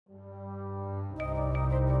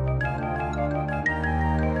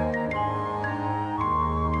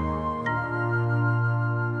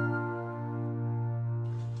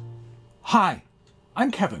Hi, I'm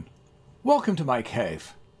Kevin. Welcome to my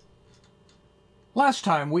cave. Last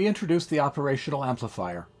time we introduced the operational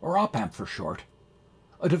amplifier, or op-amp for short,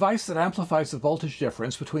 a device that amplifies the voltage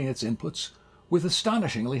difference between its inputs with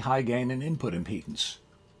astonishingly high gain and input impedance.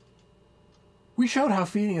 We showed how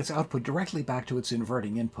feeding its output directly back to its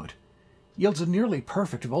inverting input yields a nearly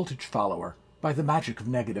perfect voltage follower by the magic of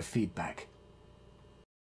negative feedback.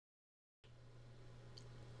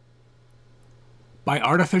 By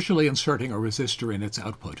artificially inserting a resistor in its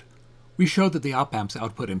output, we showed that the op-amp's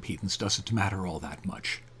output impedance doesn't matter all that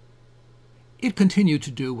much. It continued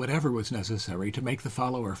to do whatever was necessary to make the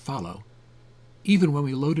follower follow, even when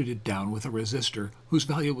we loaded it down with a resistor whose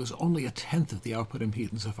value was only 1/10 of the output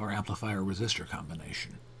impedance of our amplifier-resistor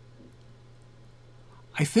combination.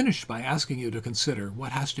 I finished by asking you to consider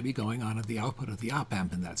what has to be going on at the output of the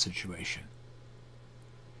op-amp in that situation.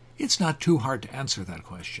 It's not too hard to answer that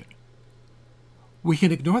question. We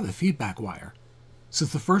can ignore the feedback wire,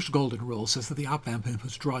 since the first golden rule says that the op-amp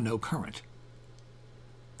inputs draw no current.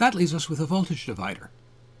 That leaves us with a voltage divider.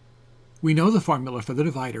 We know the formula for the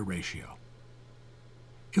divider ratio.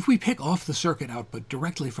 If we pick off the circuit output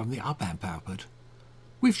directly from the op-amp output,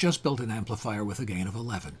 we've just built an amplifier with a gain of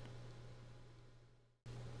 11.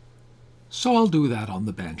 So I'll do that on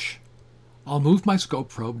the bench. I'll move my scope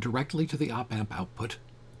probe directly to the op-amp output,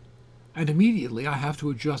 and immediately I have to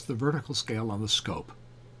adjust the vertical scale on the scope.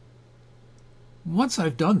 Once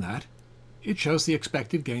I've done that, it shows the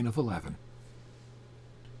expected gain of 11.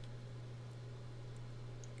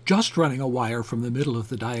 Just running a wire from the middle of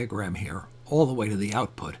the diagram here all the way to the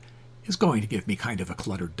output is going to give me kind of a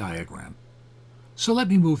cluttered diagram. So let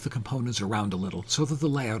me move the components around a little so that the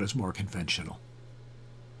layout is more conventional.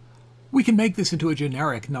 We can make this into a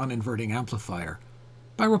generic non-inverting amplifier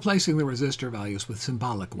by replacing the resistor values with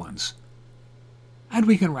symbolic ones. And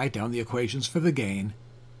we can write down the equations for the gain,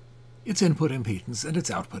 its input impedance, and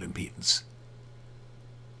its output impedance.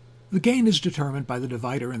 The gain is determined by the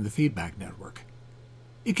divider in the feedback network.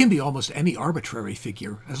 It can be almost any arbitrary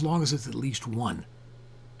figure as long as it's at least 1.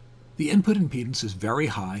 The input impedance is very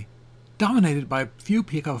high, dominated by a few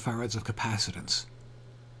picofarads of capacitance.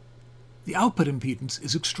 The output impedance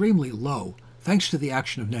is extremely low thanks to the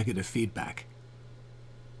action of negative feedback.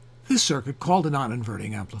 This circuit, called a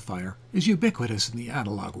non-inverting amplifier, is ubiquitous in the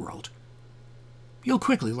analog world. You'll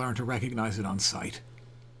quickly learn to recognize it on sight.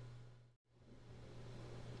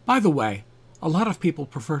 By the way, a lot of people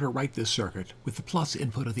prefer to write this circuit with the plus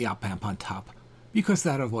input of the op-amp on top, because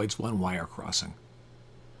that avoids one wire crossing.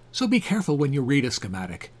 So be careful when you read a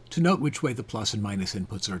schematic to note which way the plus and minus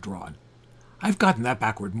inputs are drawn. I've gotten that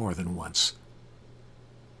backward more than once.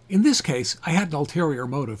 In this case, I had an ulterior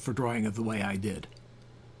motive for drawing it the way I did.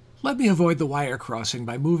 Let me avoid the wire crossing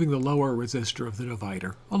by moving the lower resistor of the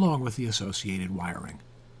divider along with the associated wiring.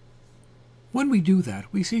 When we do that,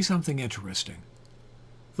 we see something interesting.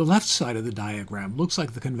 The left side of the diagram looks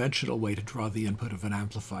like the conventional way to draw the input of an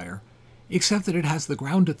amplifier, except that it has the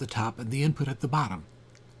ground at the top and the input at the bottom.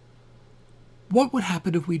 What would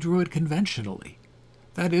happen if we drew it conventionally?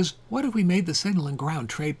 That is, what if we made the signal and ground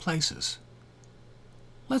trade places?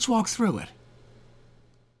 Let's walk through it.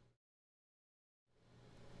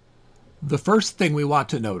 The first thing we want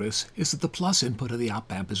to notice is that the plus input of the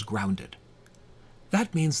op-amp is grounded.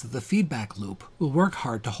 That means that the feedback loop will work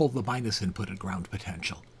hard to hold the minus input at ground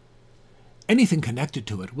potential. Anything connected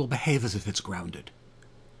to it will behave as if it's grounded.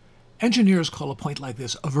 Engineers call a point like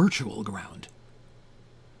this a virtual ground.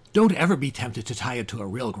 Don't ever be tempted to tie it to a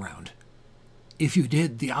real ground. If you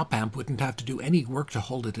did, the op-amp wouldn't have to do any work to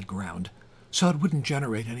hold it at ground, so it wouldn't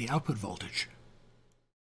generate any output voltage.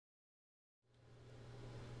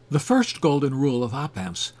 The first golden rule of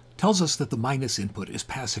op-amps tells us that the minus input is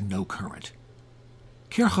passing no current.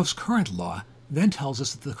 Kirchhoff's current law then tells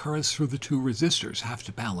us that the currents through the two resistors have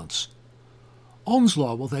to balance. Ohm's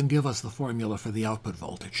law will then give us the formula for the output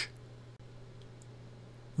voltage.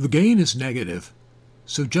 The gain is negative,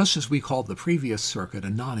 so just as we called the previous circuit a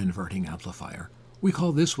non-inverting amplifier, we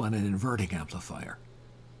call this one an inverting amplifier.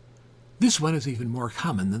 This one is even more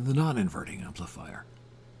common than the non-inverting amplifier.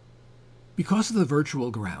 Because of the virtual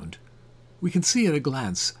ground, we can see at a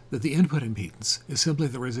glance that the input impedance is simply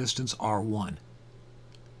the resistance R1.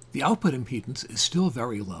 The output impedance is still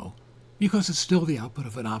very low because it's still the output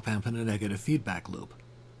of an op-amp in a negative feedback loop.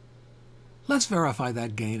 Let's verify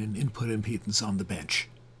that gain and input impedance on the bench.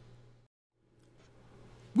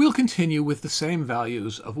 We'll continue with the same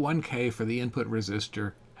values of 1K for the input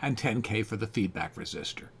resistor and 10K for the feedback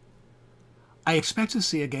resistor. I expect to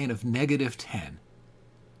see a gain of -10.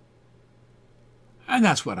 And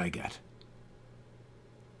that's what I get.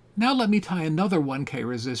 Now let me tie another 1K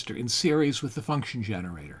resistor in series with the function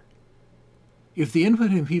generator. If the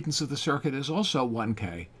input impedance of the circuit is also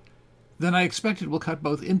 1K, then I expect it will cut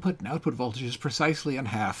both input and output voltages precisely in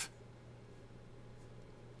half.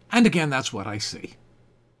 And again, that's what I see.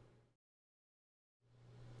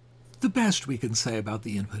 The best we can say about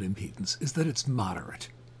the input impedance is that it's moderate.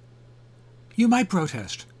 You might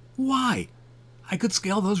protest. Why? I could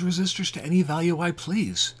scale those resistors to any value I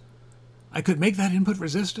please. I could make that input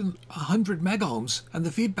resistant 100 megohms and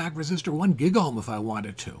the feedback resistor 1 gigohm if I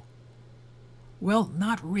wanted to. Well,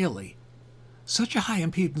 not really. Such a high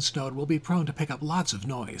impedance node will be prone to pick up lots of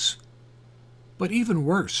noise. But even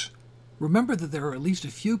worse, remember that there are at least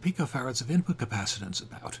a few picofarads of input capacitance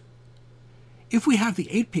about. If we have the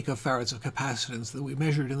 8 picofarads of capacitance that we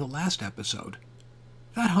measured in the last episode,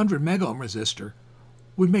 that 100 megohm resistor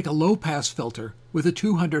would make a low-pass filter with a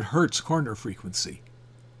 200 Hz corner frequency.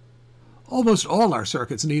 Almost all our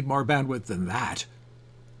circuits need more bandwidth than that.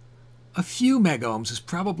 A few megohms is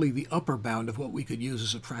probably the upper bound of what we could use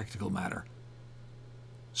as a practical matter.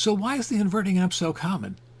 So why is the inverting amp so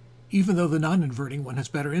common, even though the non-inverting one has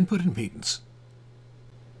better input impedance?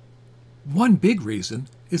 One big reason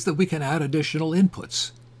is that we can add additional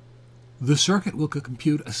inputs. The circuit will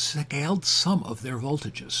compute a scaled sum of their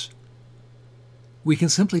voltages. We can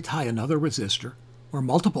simply tie another resistor, or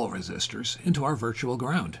multiple resistors, into our virtual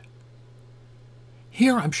ground.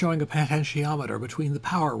 Here I'm showing a potentiometer between the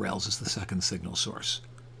power rails as the second signal source.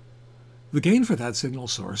 The gain for that signal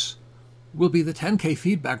source will be the 10K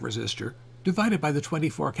feedback resistor divided by the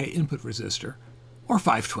 24K input resistor, or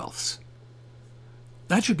 5/12.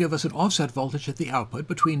 That should give us an offset voltage at the output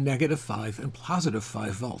between -5 and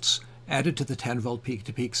 +5 volts, added to the 10-volt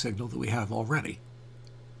peak-to-peak signal that we have already.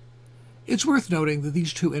 It's worth noting that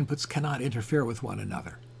these two inputs cannot interfere with one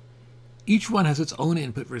another. Each one has its own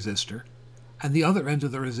input resistor, and the other end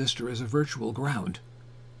of the resistor is a virtual ground,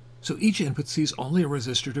 so each input sees only a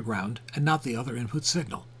resistor to ground and not the other input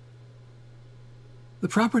signal. The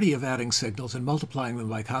property of adding signals and multiplying them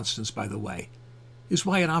by constants, by the way, is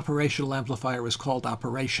why an operational amplifier is called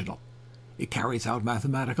operational. It carries out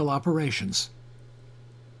mathematical operations.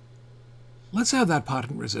 Let's add that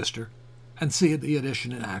potent resistor and see the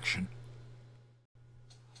addition in action.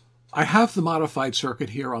 I have the modified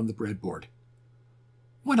circuit here on the breadboard.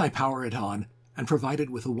 When I power it on and provide it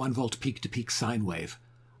with a 1-volt peak-to-peak sine wave,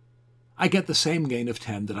 I get the same gain of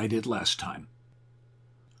 10 that I did last time.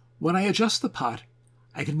 When I adjust the pot,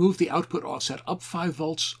 I can move the output offset up 5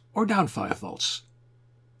 volts or down 5 volts.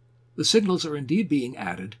 The signals are indeed being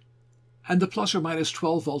added, and the plus or minus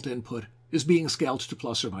 12-volt input is being scaled to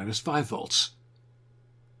plus or minus 5 volts.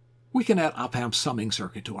 We can add op-amp summing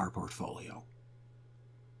circuit to our portfolio.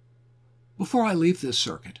 Before I leave this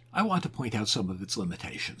circuit, I want to point out some of its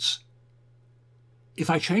limitations. If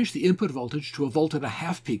I change the input voltage to 1.5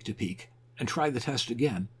 volts peak-to-peak and try the test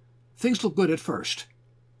again, things look good at first.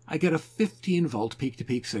 I get a 15-volt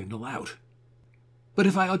peak-to-peak signal out. But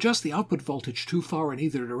if I adjust the output voltage too far in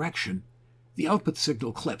either direction, the output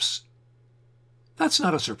signal clips. That's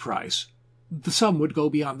not a surprise. The sum would go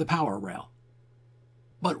beyond the power rail.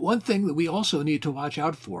 But one thing that we also need to watch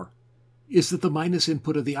out for is that the minus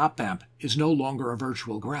input of the op-amp is no longer a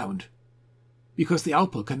virtual ground, because the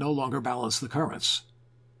output can no longer balance the currents.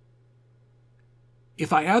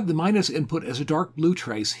 If I add the minus input as a dark blue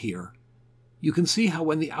trace here, you can see how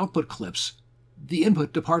when the output clips, the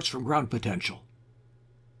input departs from ground potential.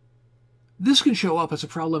 This can show up as a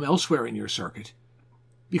problem elsewhere in your circuit,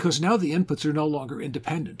 because now the inputs are no longer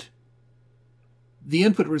independent. The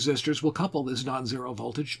input resistors will couple this non-zero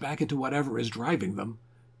voltage back into whatever is driving them,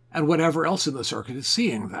 and whatever else in the circuit is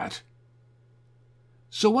seeing that.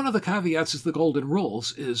 So one of the caveats is the golden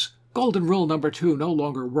rules is, golden rule number 2 no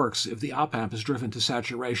longer works if the op-amp is driven to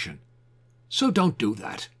saturation. So don't do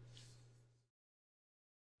that.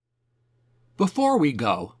 Before we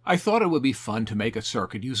go, I thought it would be fun to make a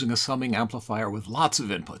circuit using a summing amplifier with lots of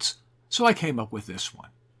inputs, so I came up with this one.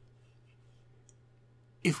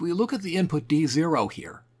 If we look at the input D0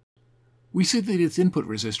 here, we see that its input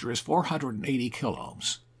resistor is 480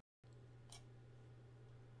 kiloohms.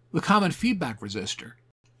 The common feedback resistor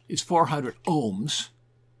is 400 ohms,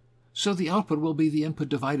 so the output will be the input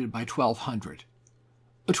divided by 1200.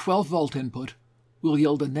 A 12-volt input will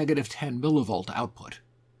yield a negative 10 millivolt output.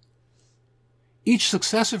 Each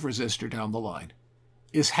successive resistor down the line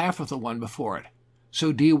is half of the one before it,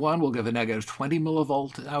 so D1 will give a negative 20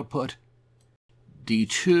 millivolt output,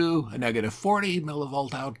 D2 a negative 40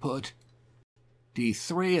 millivolt output,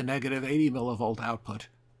 D3 a negative 80 millivolt output,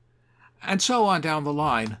 and so on down the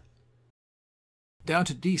line, down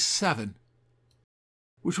to D7,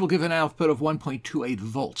 which will give an output of 1.28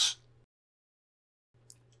 volts.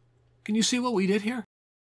 Can you see what we did here?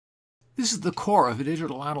 This is the core of a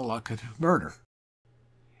digital analog converter.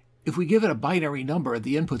 If we give it a binary number at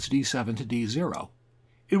the inputs D7 to D0,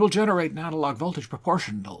 it will generate an analog voltage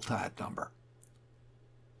proportional to that number.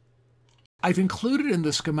 I've included in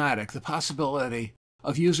the schematic the possibility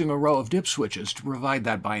of using a row of dip switches to provide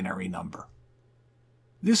that binary number.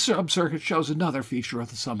 This subcircuit shows another feature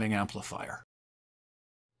of the summing amplifier.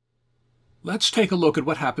 Let's take a look at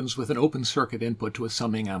what happens with an open circuit input to a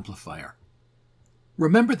summing amplifier.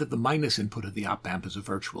 Remember that the minus input of the op-amp is a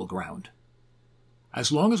virtual ground.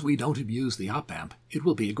 As long as we don't abuse the op-amp, it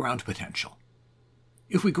will be a ground potential.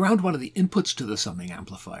 If we ground one of the inputs to the summing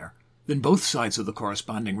amplifier, then both sides of the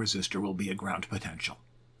corresponding resistor will be a ground potential.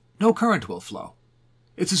 No current will flow.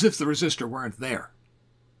 It's as if the resistor weren't there.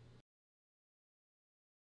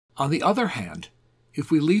 On the other hand, if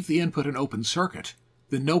we leave the input an open circuit,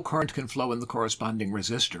 then no current can flow in the corresponding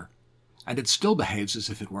resistor, and it still behaves as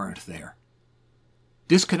if it weren't there.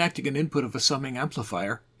 Disconnecting an input of a summing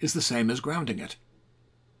amplifier is the same as grounding it.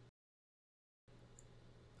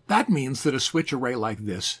 That means that a switch array like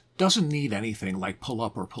this doesn't need anything like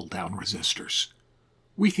pull-up or pull-down resistors.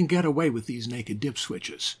 We can get away with these naked dip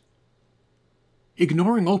switches.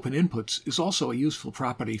 Ignoring open inputs is also a useful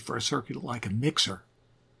property for a circuit like a mixer.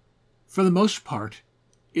 For the most part,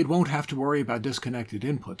 it won't have to worry about disconnected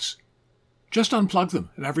inputs. Just unplug them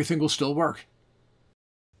and everything will still work.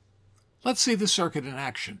 Let's see the circuit in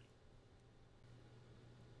action.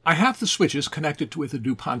 I have the switches connected with a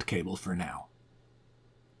DuPont cable for now.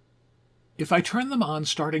 If I turn them on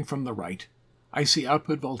starting from the right, I see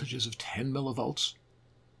output voltages of 10 millivolts,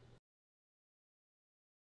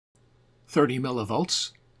 30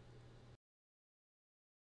 millivolts,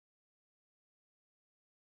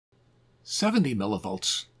 70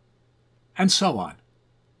 millivolts, and so on.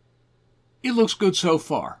 It looks good so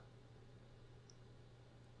far.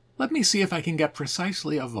 Let me see if I can get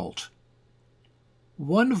precisely a volt.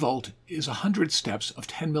 1 volt is 100 steps of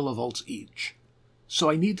 10 millivolts each,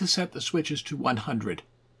 so I need to set the switches to 100,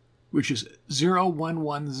 which is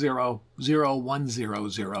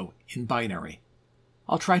 011000100 in binary.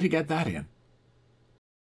 I'll try to get that in.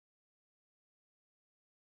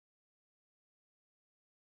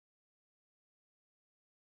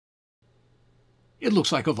 It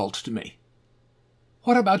looks like a volt to me.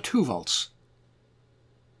 What about 2 volts?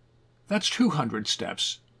 That's 200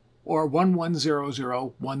 steps, or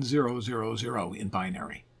 11001000 in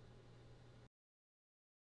binary.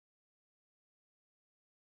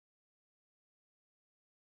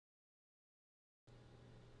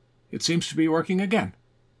 It seems to be working again.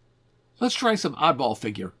 Let's try some oddball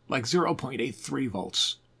figure, like 0.83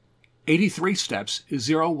 volts. 83 steps is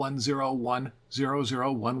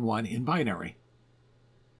 01010011 in binary.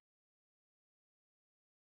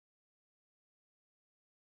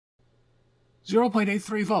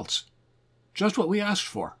 .83 volts. Just what we asked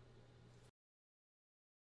for.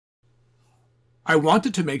 I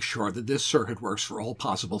wanted to make sure that this circuit works for all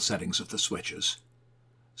possible settings of the switches.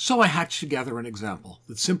 So I hacked together an example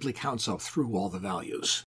that simply counts up through all the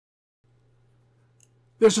values.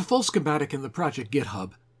 There's a full schematic in the project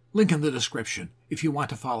GitHub, link in the description if you want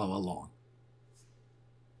to follow along.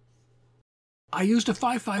 I used a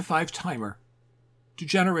 555 timer to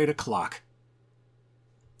generate a clock,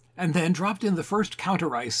 and then dropped in the first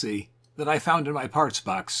counter IC that I found in my parts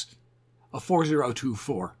box, a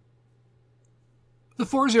 4024. The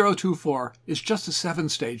 4024 is just a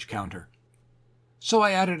 7-stage counter, so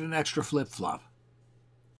I added an extra flip-flop.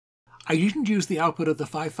 I didn't use the output of the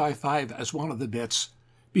 555 as one of the bits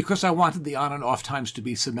because I wanted the on and off times to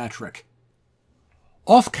be symmetric.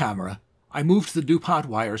 Off camera, I moved the DuPont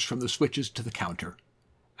wires from the switches to the counter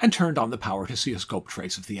and turned on the power to see a scope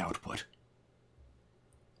trace of the output.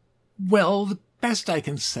 Well, the best I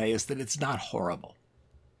can say is that it's not horrible.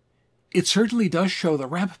 It certainly does show the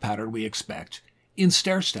ramp pattern we expect in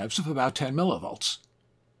stair steps of about 10 millivolts.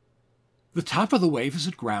 The top of the wave is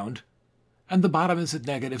at ground, and the bottom is at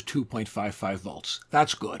negative 2.55 volts.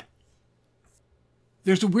 That's good.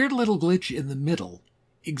 There's a weird little glitch in the middle,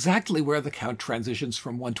 exactly where the count transitions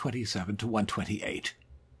from 127 to 128.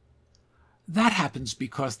 That happens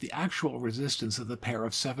because the actual resistance of the pair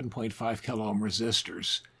of 7.5 kilo-ohm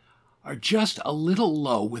resistors are just a little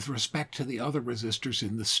low with respect to the other resistors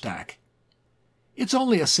in the stack. It's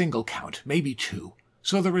only a single count, maybe 2,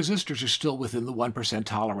 so the resistors are still within the 1%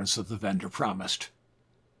 tolerance that the vendor promised.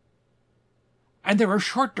 And there are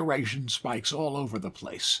short duration spikes all over the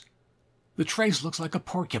place. The trace looks like a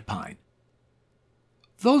porcupine.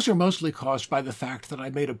 Those are mostly caused by the fact that I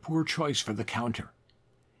made a poor choice for the counter.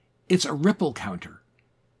 It's a ripple counter,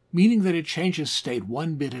 meaning that it changes state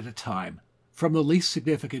 1 bit at a time, from the least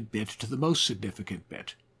significant bit to the most significant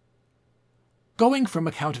bit. Going from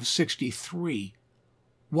a count of 63,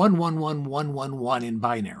 111111 in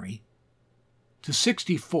binary, to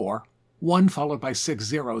 64, 1 followed by 6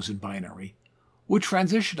 zeros in binary, would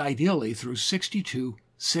transition ideally through 62,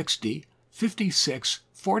 60, 56,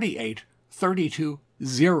 48, 32,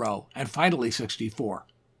 0, and finally 64.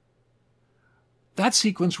 That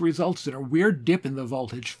sequence results in a weird dip in the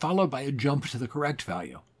voltage followed by a jump to the correct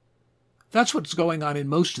value. That's what's going on in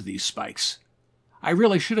most of these spikes. I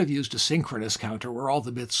really should have used a synchronous counter where all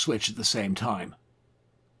the bits switch at the same time.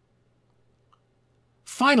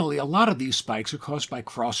 Finally, a lot of these spikes are caused by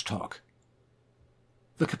crosstalk.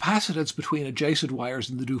 The capacitance between adjacent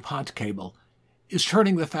wires in the DuPont cable is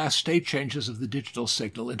turning the fast state changes of the digital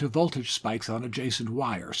signal into voltage spikes on adjacent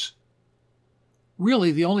wires.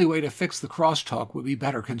 Really, the only way to fix the crosstalk would be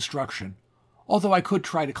better construction, although I could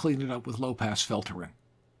try to clean it up with low-pass filtering.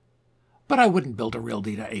 But I wouldn't build a real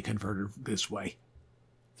D to A converter this way.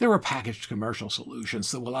 There are packaged commercial solutions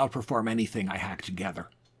that will outperform anything I hack together.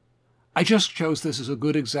 I just chose this as a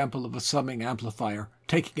good example of a summing amplifier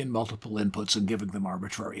taking in multiple inputs and giving them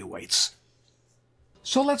arbitrary weights.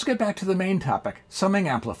 So let's get back to the main topic, summing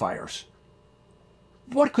amplifiers.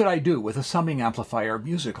 What could I do with a summing amplifier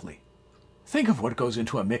musically? Think of what goes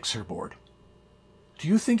into a mixer board. Do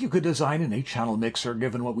you think you could design an 8-channel mixer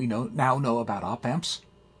given what we now know about op-amps?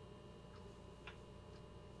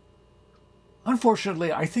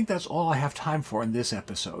 Unfortunately, I think that's all I have time for in this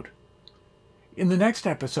episode. In the next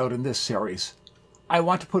episode in this series, I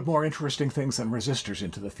want to put more interesting things than resistors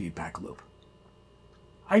into the feedback loop.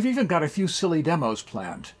 I've even got a few silly demos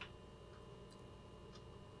planned.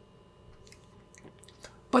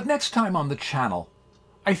 But next time on the channel,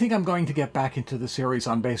 I think I'm going to get back into the series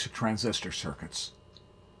on basic transistor circuits.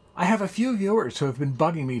 I have a few viewers who have been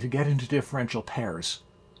bugging me to get into differential pairs,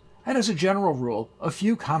 and as a general rule, a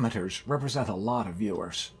few commenters represent a lot of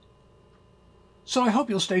viewers. So I hope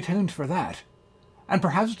you'll stay tuned for that, and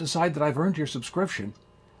perhaps decide that I've earned your subscription,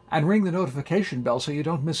 and ring the notification bell so you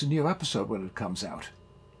don't miss a new episode when it comes out.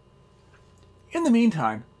 In the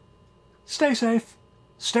meantime, stay safe,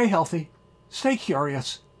 stay healthy, stay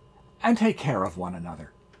curious, and take care of one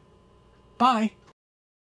another. Bye!